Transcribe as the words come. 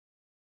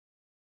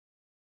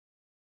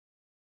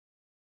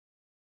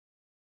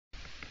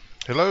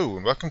Hello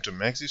and welcome to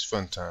Magzie's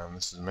Fun Time.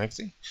 This is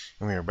Magzie,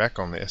 and we are back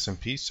on the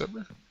SMP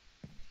server.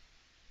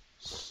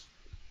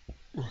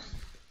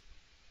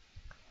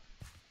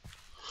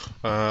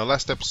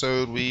 Last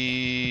episode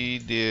we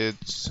did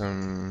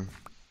some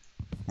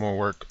more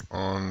work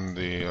on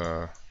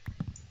the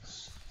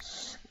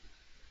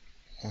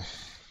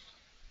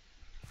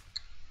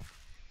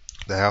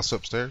house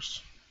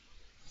upstairs,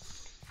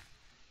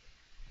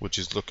 which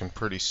is looking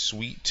pretty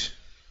sweet.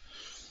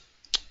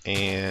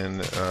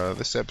 And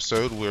this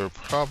episode we're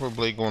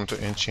probably going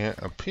to enchant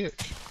a pick.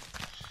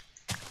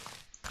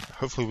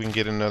 Hopefully we can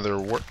get another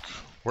work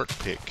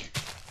pick.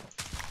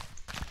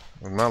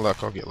 With my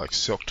luck, I'll get like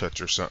Silk Touch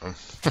or something.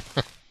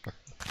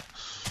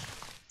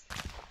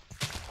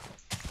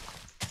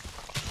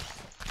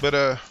 But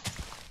we're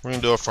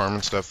gonna do our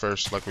farming stuff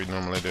first, like we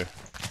normally do,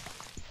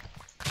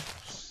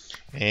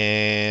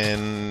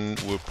 and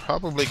we'll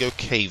probably go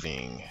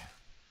caving.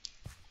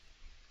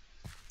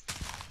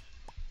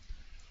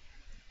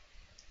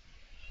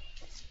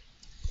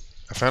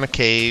 I found a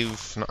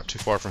cave not too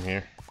far from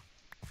here,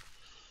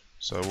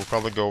 so we'll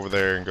probably go over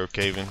there and go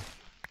caving.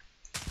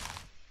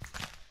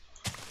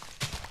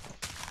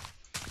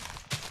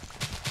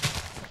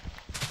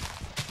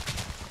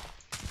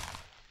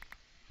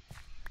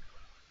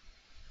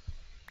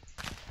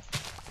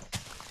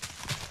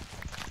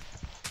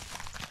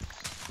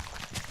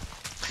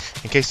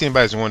 In case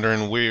anybody's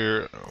wondering,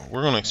 we're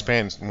going to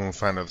expand when we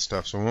find other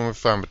stuff. So when we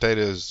find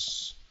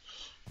potatoes,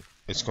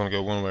 it's going to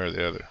go one way or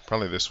the other.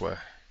 Probably this way.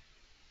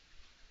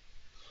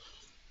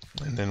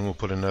 And then we'll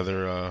put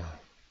another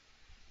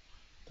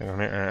thing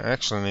on here. I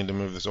actually need to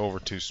move this over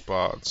 2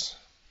 spots.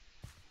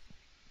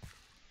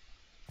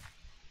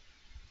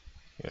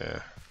 Yeah.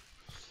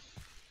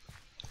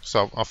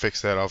 So I'll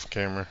fix that off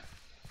camera.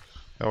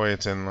 That way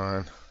it's in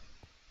line.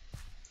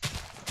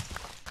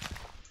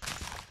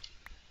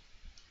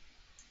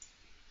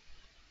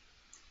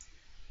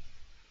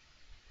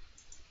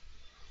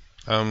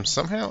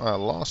 Somehow I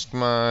lost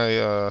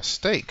my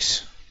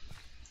steaks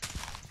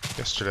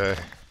yesterday.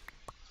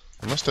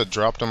 I must have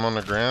dropped them on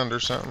the ground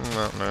or something.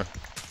 I don't know.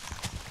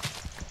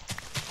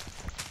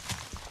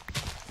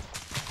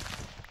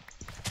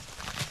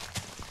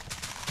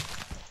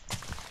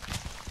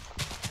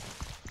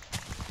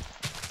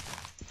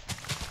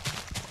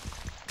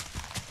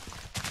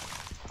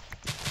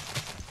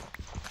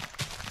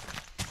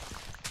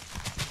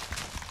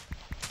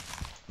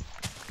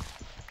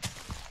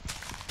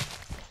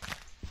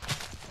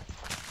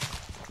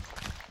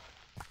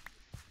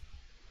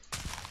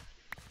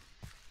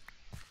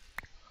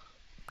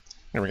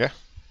 There we go.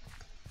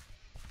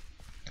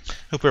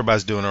 Hope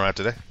everybody's doing alright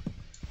today.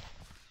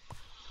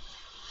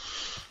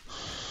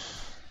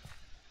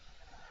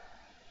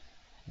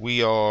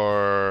 We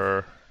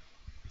are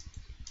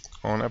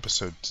on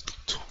episode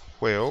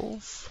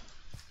 12.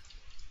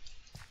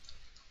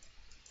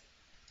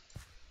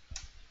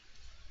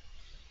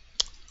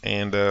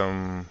 And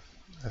as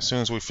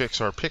soon as we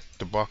fix our pick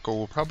debacle,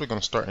 we're probably going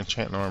to start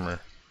enchanting armor.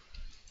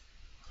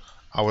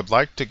 I would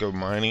like to go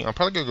mining. I'll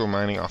probably go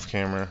mining off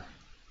camera.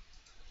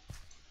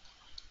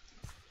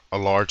 A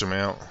large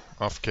amount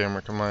off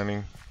camera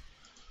mining.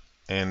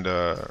 And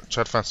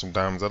try to find some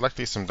diamonds. I'd like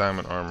to get some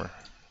diamond armor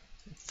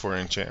for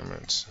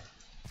enchantments.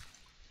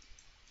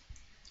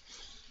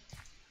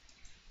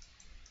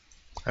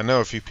 I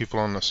know a few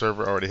people on the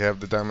server already have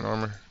the diamond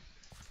armor.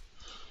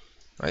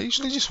 I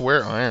usually just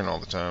wear iron all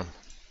the time.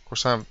 Of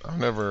course, I've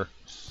never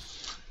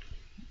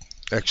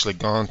actually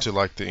gone to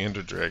like the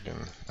Ender Dragon.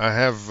 I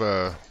have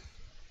I've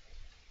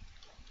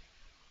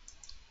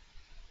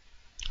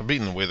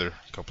beaten the Wither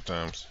a couple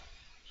times,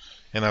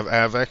 and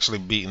I've actually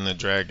beaten the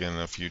dragon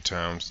a few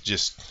times.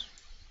 Just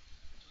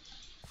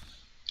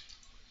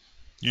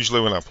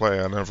usually when I play,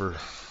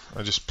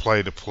 I just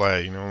play to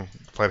play. You know,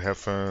 play to have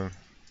fun,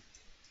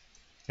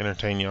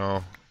 entertain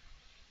y'all.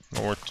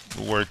 Don't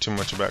worry too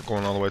much about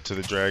going all the way to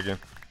the dragon.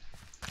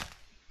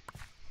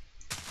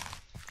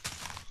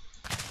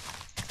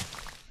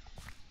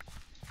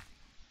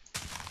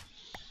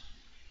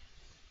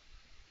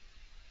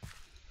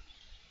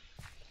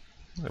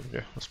 There we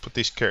go. Let's put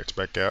these carrots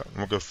back out, and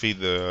we'll go feed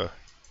the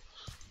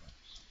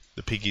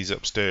piggies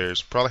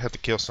upstairs. Probably have to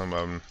kill some of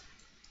them.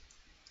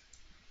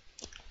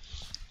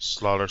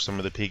 Slaughter some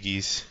of the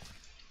piggies.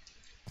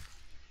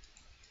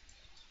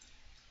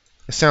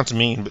 It sounds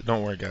mean, but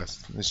don't worry, guys.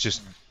 It's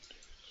just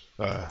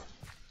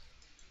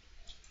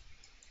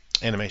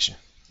animation.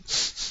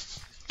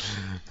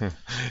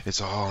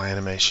 It's all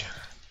animation.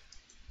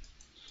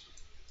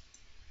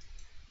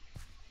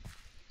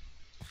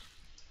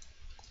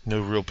 No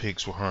real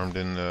pigs were harmed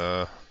in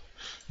the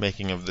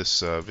making of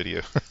this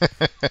video.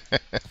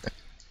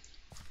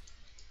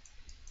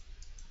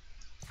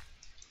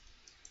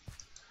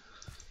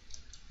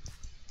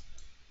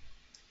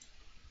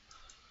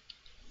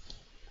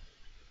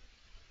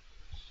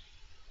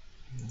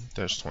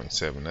 There's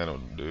 27. That'll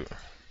do it.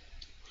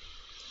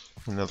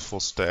 Another full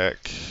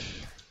stack.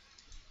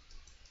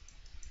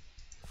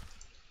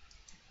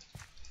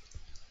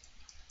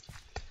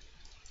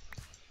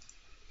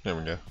 There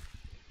we go.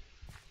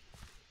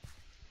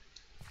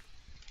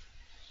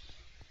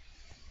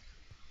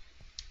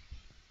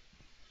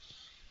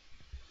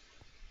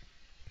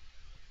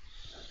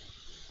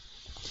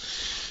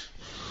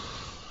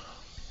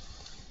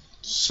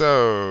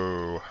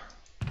 So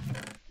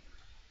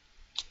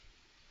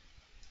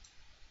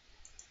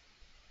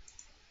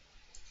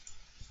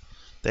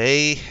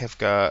they have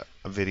got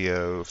a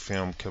video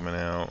film coming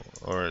out,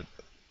 or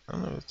I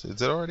don't know,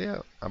 is it already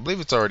out? I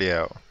believe it's already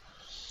out.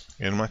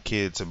 And my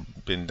kids have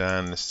been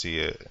dying to see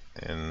it,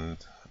 and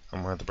I'm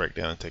gonna have to break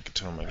down and take it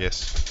to them, I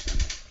guess.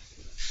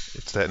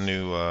 It's that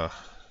new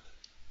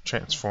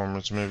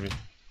Transformers movie.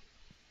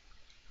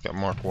 Got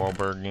Mark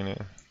Wahlberg in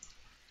it.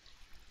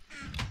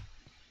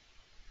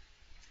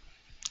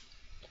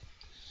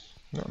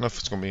 I don't know if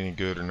it's gonna be any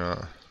good or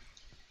not.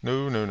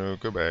 No, no, no,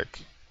 go back.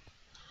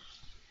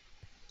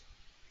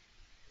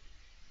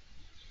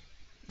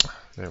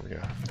 There we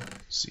go.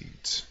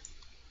 Seeds.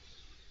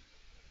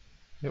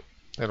 Yep,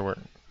 that'll work.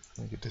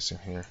 Let me get this in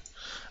here.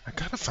 I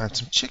gotta find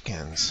some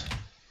chickens.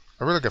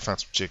 I really gotta find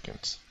some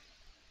chickens.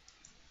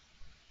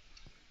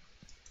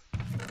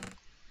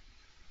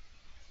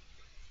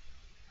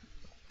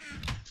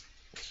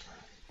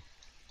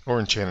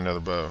 Or enchant another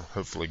bow.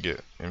 Hopefully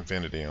get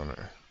infinity on it.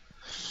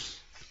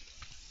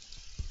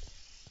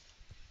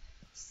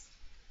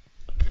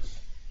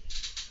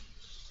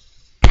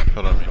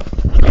 Hold on a minute.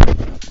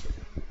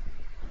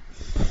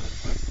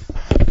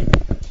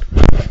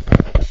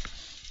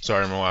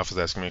 Sorry, my wife was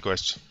asking me a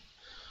question.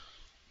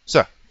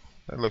 So,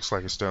 that looks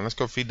like it's done. Let's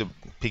go feed the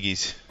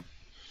piggies.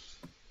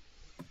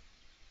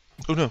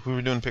 Oh no, we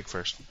were doing the pig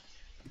first.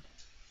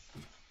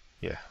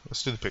 Yeah,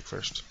 let's do the pig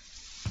first.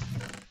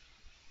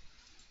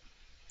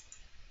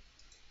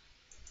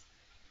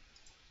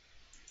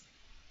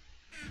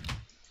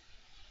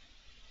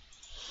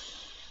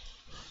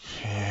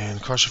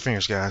 And cross your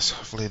fingers, guys.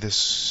 Hopefully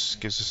this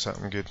gives us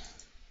something good.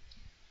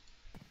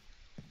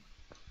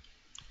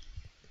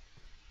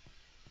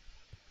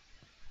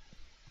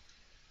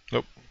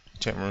 Nope.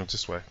 Enchantment room's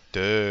this way.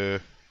 Duh.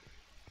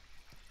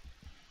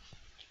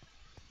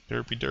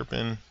 Derpy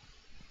derpin.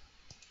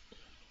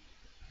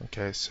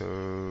 Okay,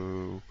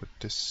 so put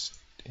this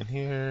in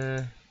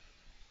here.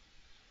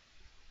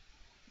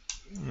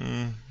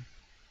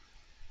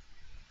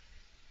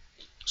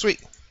 Sweet.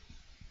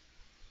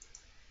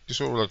 Just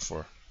what we're looking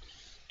for.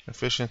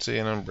 Efficiency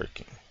and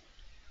unbreaking.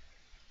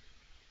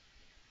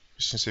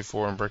 Efficiency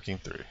 4 and breaking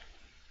 3.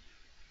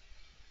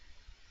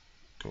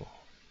 Cool.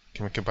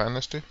 Can we combine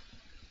those two?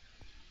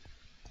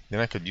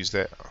 Then I could use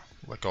that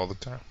like all the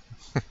time.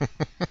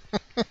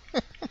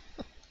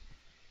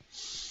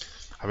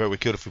 I bet we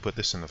could if we put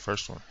this in the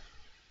first one.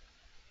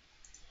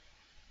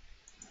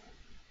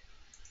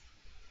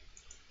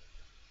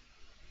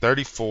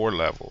 $34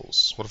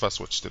 levels. What if I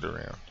switched it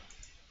around?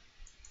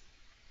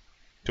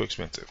 Too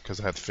expensive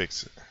because I had to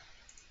fix it.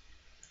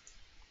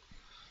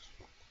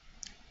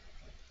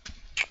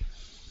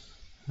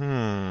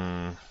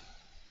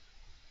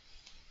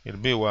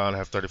 It'll be a while to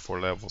have 34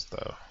 levels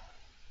though.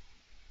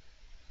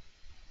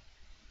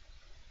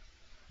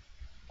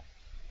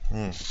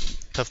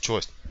 Tough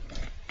choice.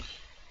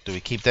 Do we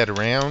keep that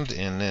around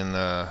and then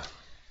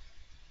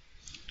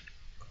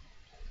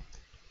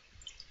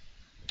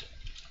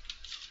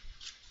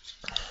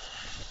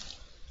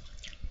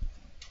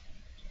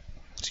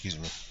excuse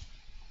me.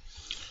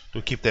 Do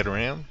we keep that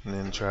around and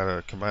then try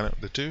to combine it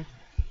with the two?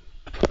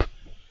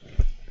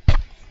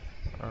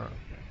 I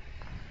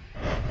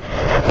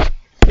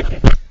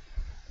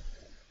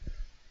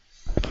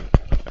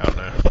don't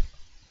know.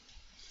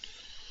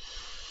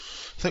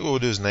 I think what we'll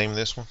do is name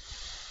this one.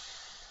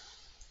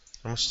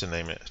 How much to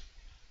name it?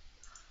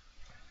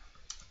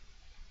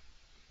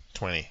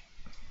 20. I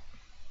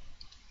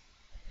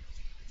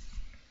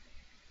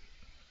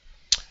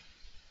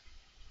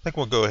think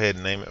we'll go ahead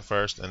and name it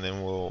first, and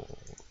then we'll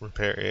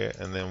repair it,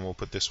 and then we'll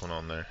put this one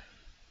on there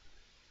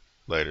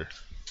later.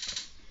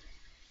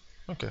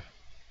 Okay.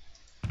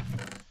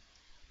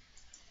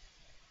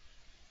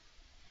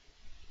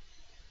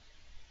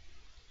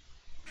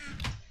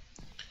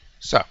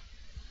 So.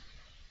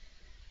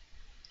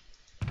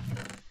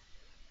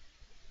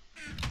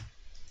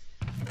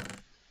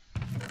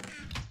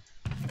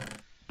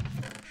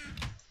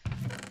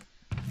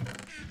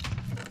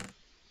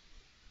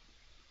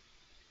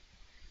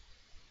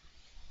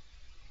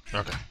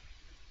 Okay.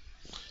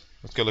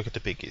 Let's go look at the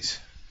piggies.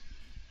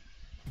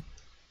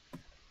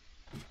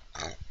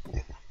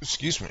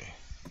 Excuse me.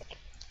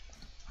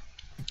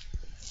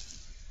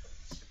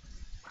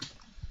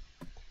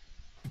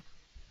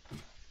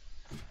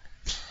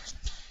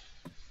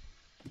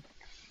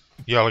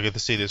 Y'all get to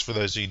see this for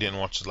those of you who didn't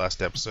watch the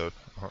last episode.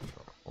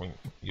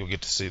 You'll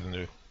get to see the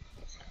new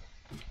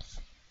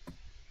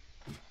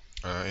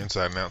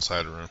inside and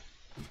outside room.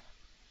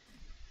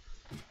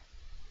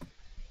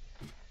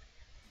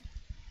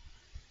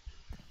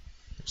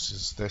 This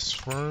is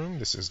this room.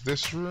 This is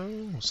this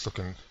room. It's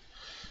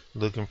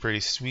looking pretty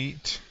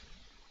sweet.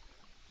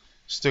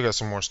 Still got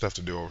some more stuff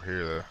to do over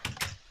here though.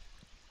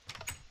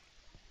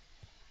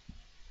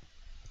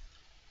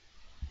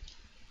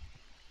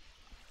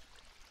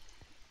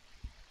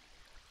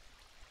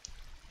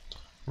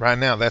 Right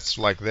now that's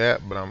like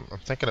that, but I'm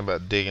thinking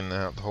about digging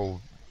out the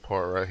whole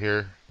part right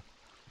here,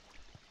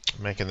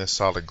 making this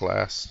solid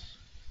glass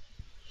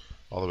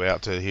all the way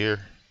out to here,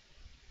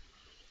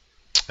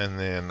 and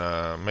then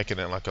making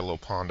it like a little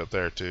pond up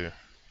there too.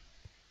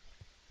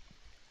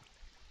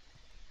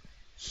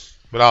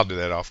 But I'll do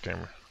that off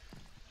camera.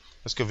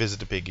 Let's go visit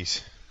the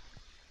piggies.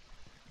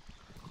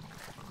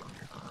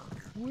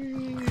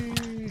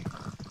 Whee!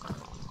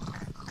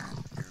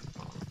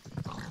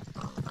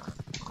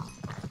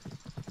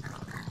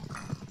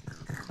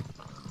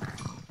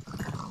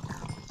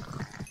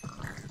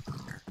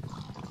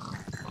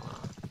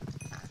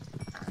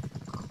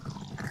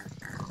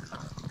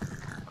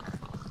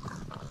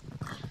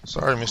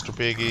 Sorry, Mr.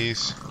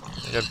 Piggies.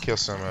 I gotta kill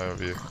some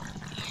of you.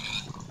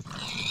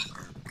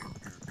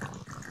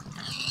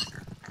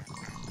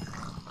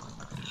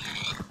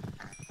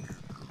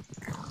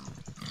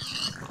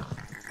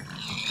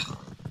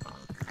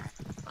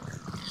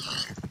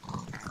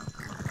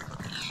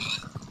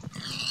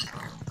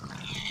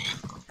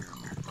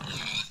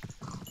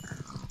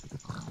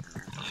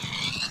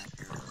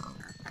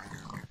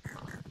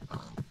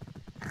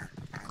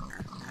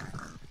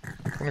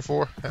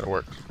 $24? That'll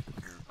work.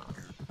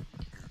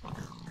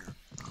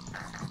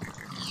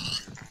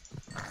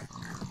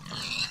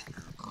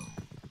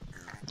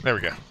 There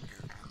we go.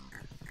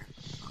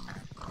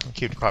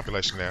 Keep the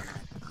population down.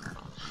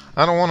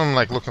 I don't want them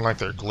like looking like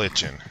they're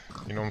glitching.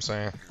 You know what I'm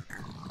saying?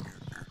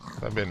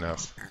 That'd be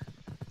enough.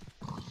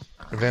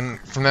 And then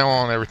from now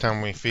on, every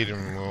time we feed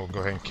them, we'll go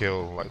ahead and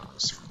kill like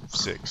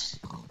 6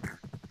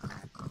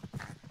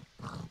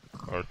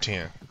 or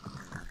 10.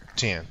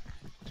 10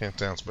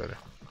 sounds better.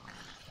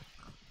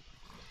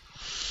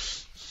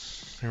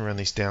 Let me run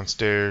these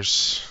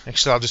downstairs.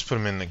 Actually, I'll just put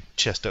them in the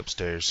chest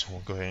upstairs. We'll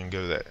go ahead and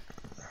go to that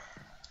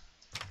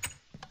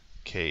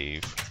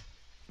cave.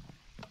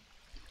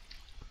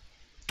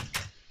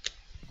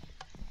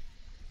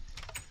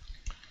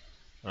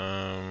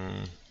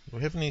 Do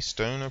we have any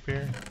stone up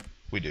here?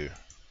 We do.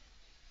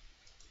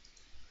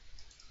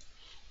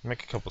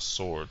 Make a couple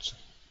swords.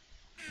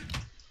 Go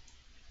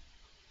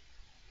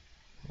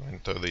ahead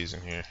and throw these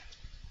in here.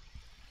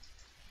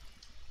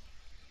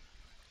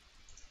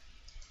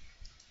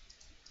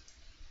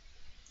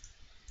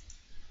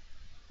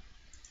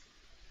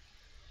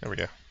 There we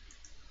go.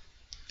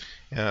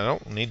 And I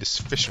don't need this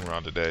fishing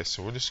rod today,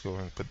 so we'll just go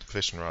ahead and put the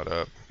fishing rod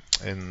up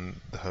and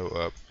the hoe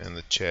up, and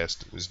the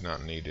chest is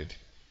not needed.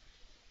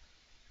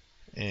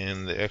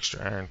 And the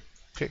extra iron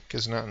pick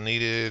is not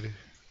needed.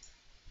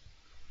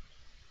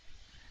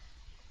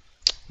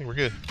 I think we're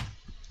good.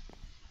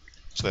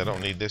 So I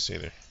don't need this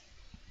either.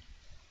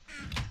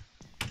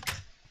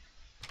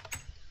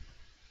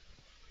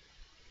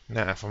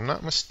 Now, if I'm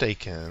not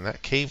mistaken,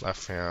 that cave I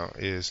found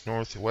is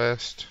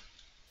northwest.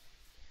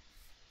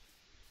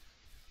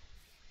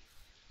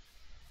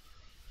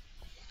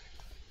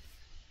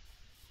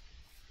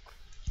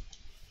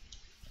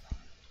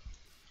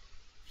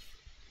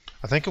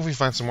 I think if we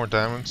find some more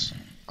diamonds,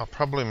 I'll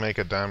probably make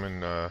a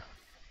diamond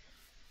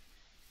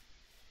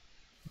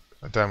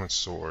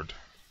sword.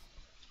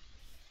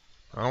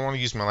 I don't want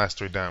to use my last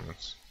 3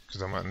 diamonds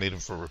because I might need them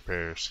for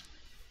repairs.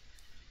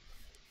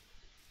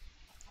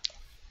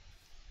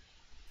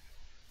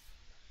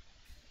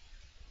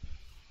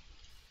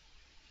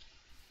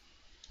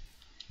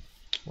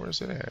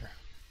 Where's it at?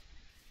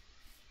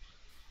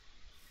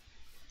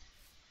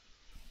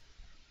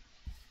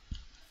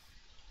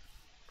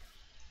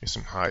 Get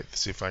some height,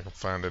 see if I can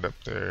find it up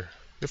there.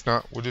 If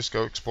not, we'll just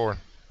go exploring.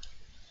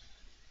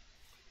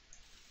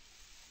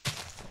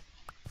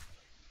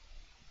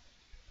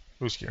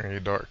 It's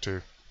getting dark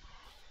too.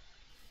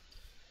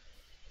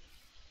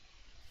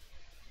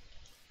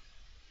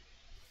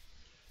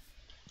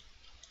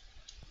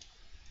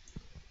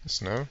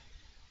 Snow?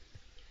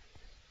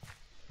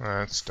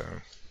 That's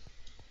stone.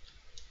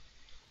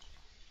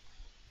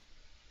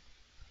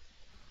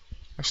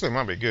 Actually, it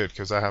might be good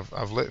because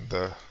I've lit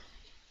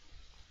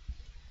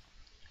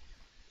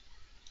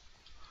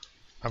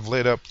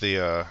up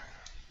the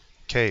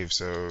cave,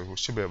 so we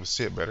should be able to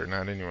see it better at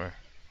night anyway.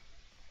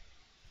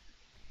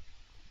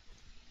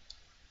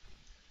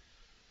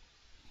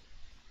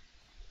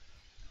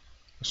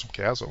 There's some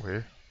cows over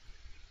here.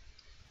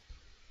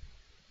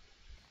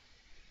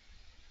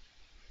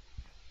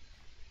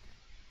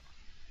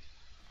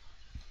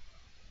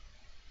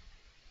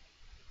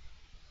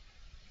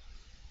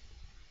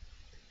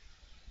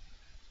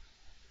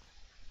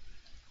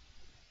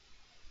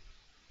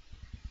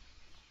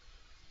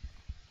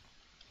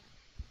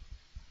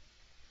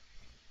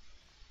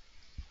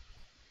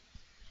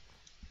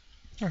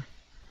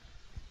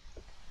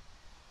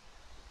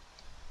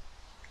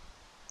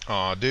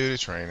 Aw, dude,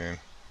 it's raining.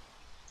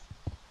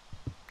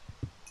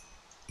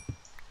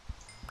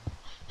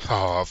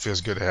 Oh, it feels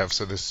good to have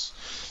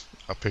this.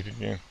 I'll pick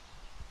again.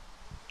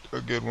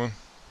 A good one.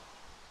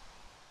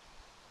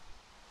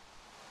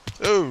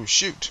 Oh,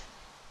 shoot.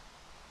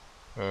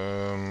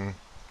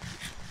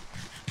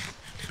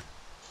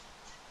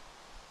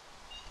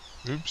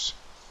 Oops.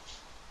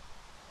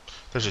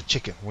 There's a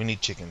chicken. We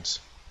need chickens.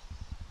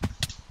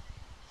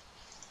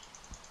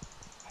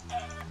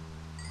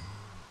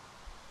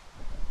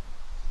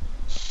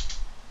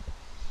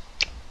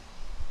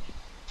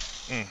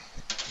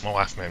 My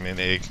wife made me an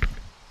egg.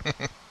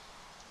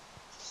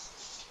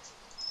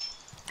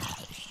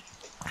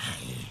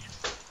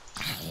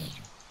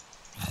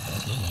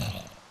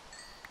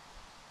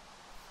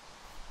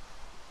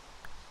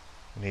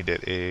 Need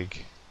that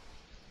egg.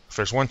 If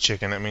there's one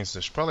chicken, that means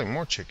there's probably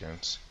more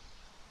chickens.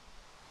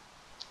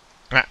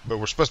 Ah, but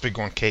we're supposed to be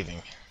going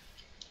caving.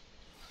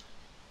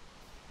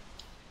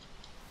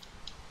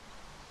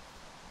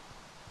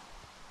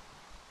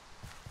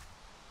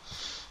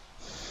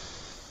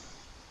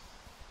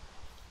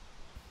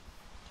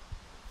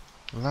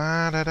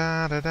 La da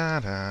da da da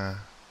da.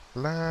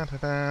 La da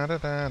da da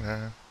da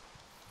da.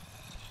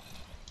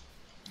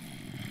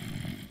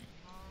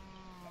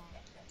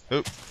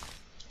 Oop.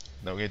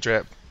 Don't get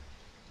trapped.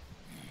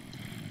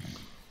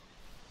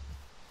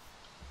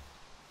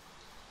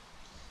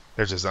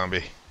 There's a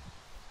zombie.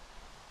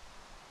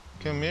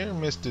 Come here,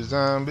 Mr.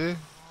 Zombie.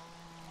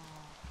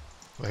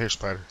 Well, here's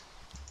Spider.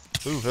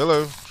 Ooh,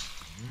 hello.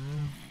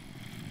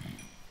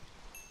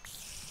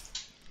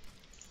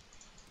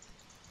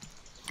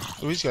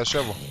 Ooh, he's got a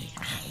shovel.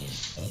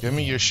 Give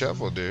me your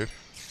shovel, dude.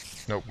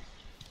 Nope.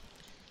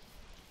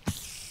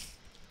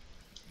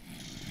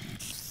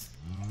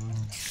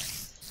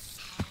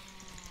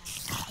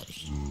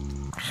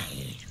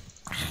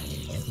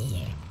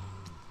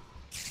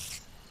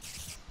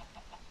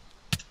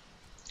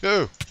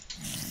 Go!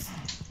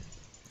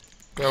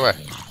 Go away.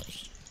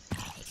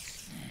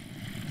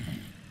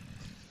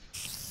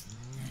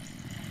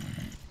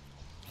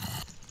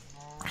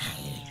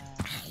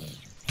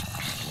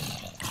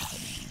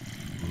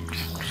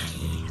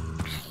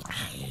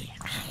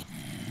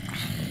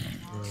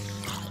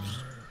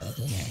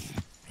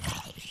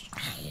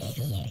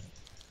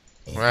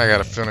 Well, I got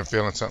a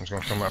feeling something's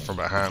gonna come out from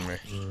behind me.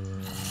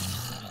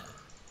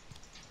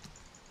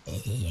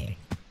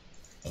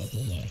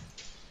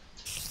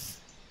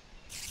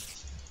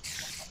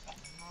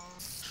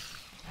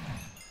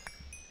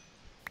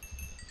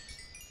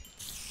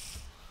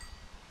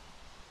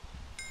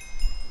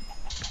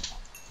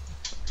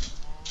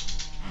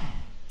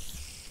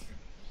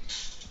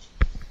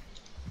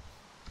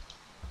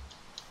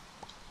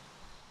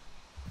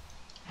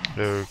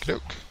 Okie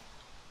doke.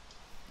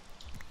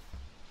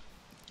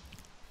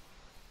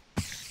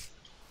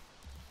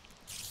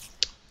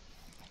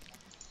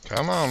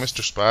 Come on,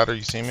 Mr. Spider,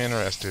 you seem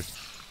interested.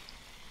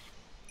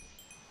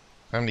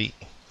 Time to eat.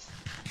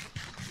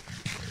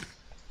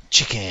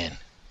 Chicken!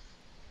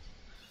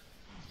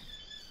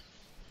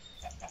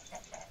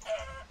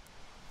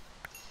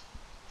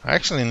 I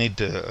actually need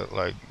to,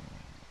 like,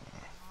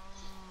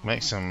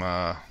 make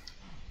some,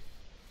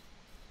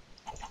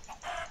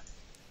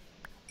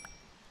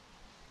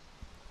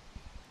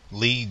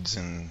 leads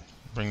and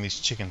bring these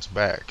chickens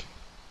back.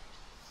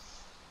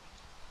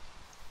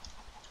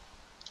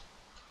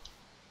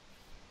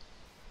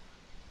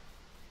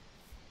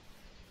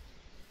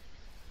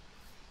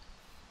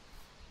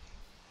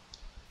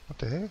 What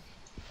the heck?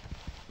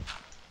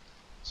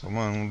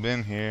 Someone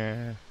been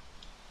here.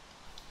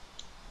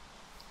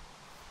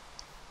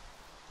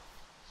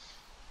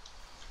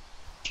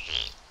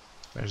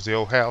 There's the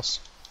old house.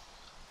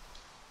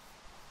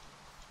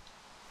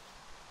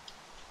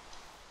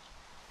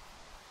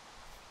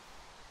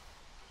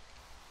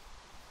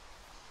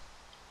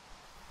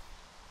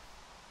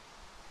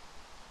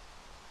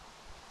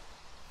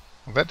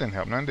 Well, that didn't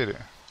help none, did it?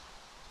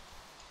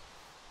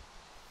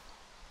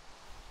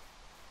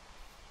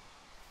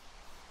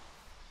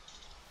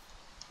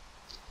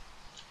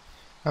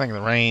 I think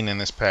the rain in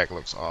this pack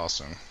looks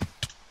awesome.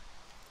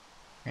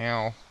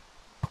 Ow.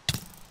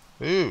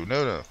 Ooh,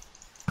 no.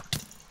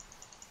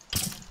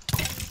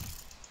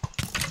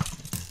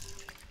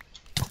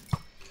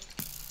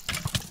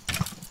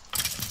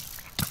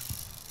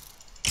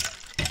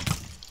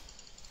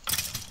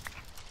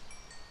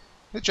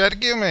 They tried to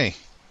kill me.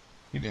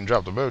 You didn't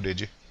drop the bow, did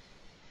you?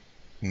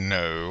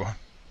 No.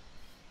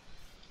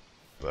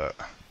 Butt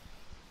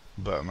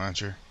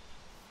muncher.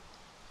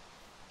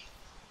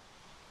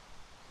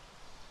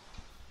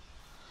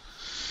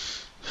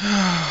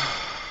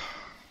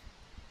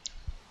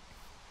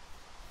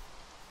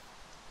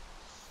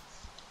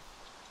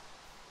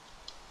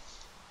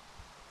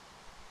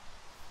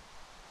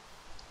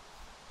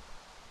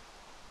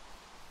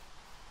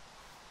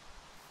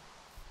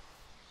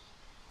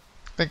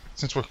 I think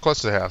since we're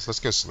close to the house, let's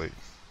go sleep.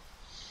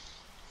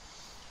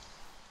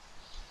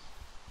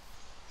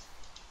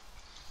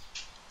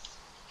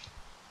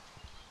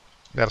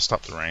 That'll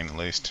stop the rain at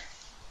least.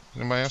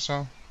 Anybody else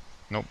on?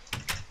 Nope.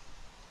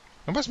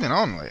 Nobody's been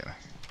on lately.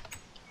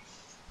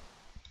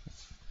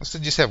 Let's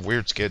just have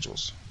weird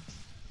schedules.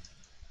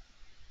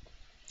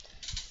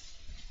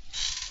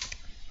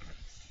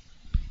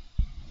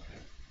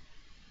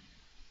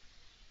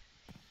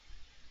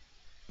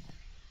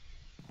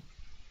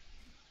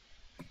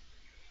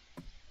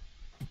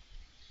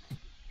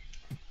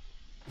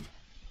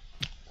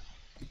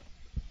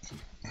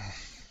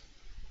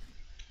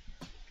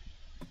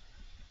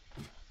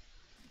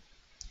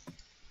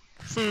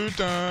 Food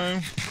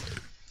time.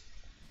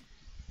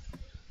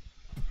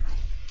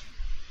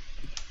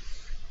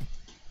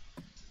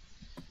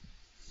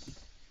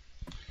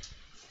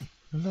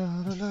 La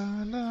la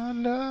la la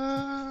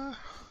la.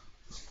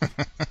 I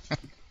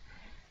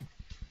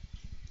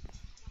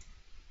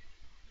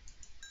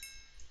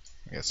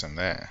got some of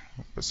that.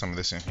 Put some of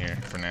this in here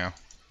for now.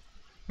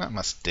 Not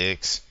my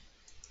sticks.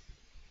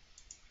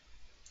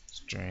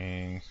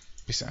 String.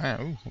 Piece of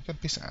iron. Ooh, we got a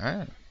piece of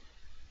iron.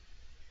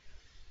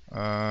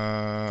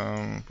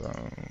 Bone,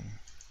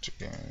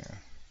 chicken,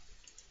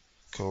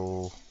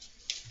 coal,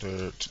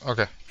 dirt.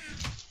 Okay.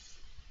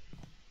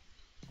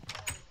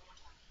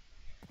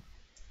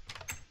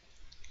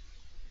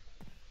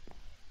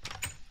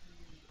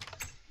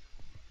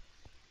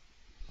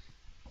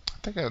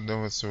 I think I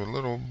know it's a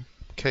little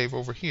cave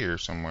over here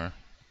somewhere.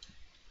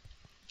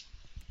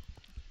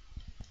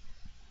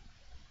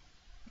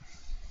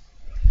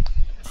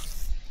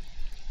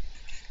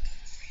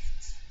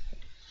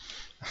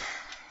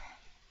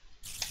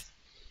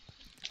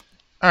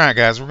 Alright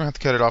guys, we're going to have to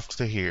cut it off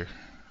to here.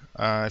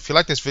 If you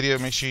like this video,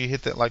 make sure you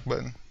hit that like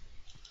button.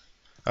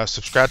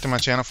 Subscribe to my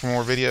channel for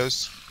more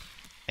videos.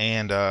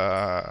 And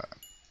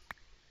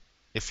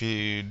if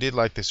you did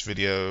like this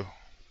video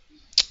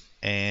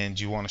and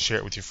you want to share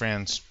it with your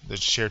friends, there's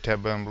a share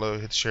tab button below.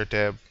 Hit the share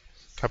tab,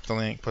 copy the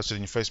link, post it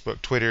in your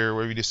Facebook, Twitter,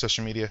 wherever you do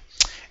social media.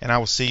 And I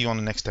will see you on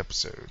the next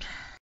episode.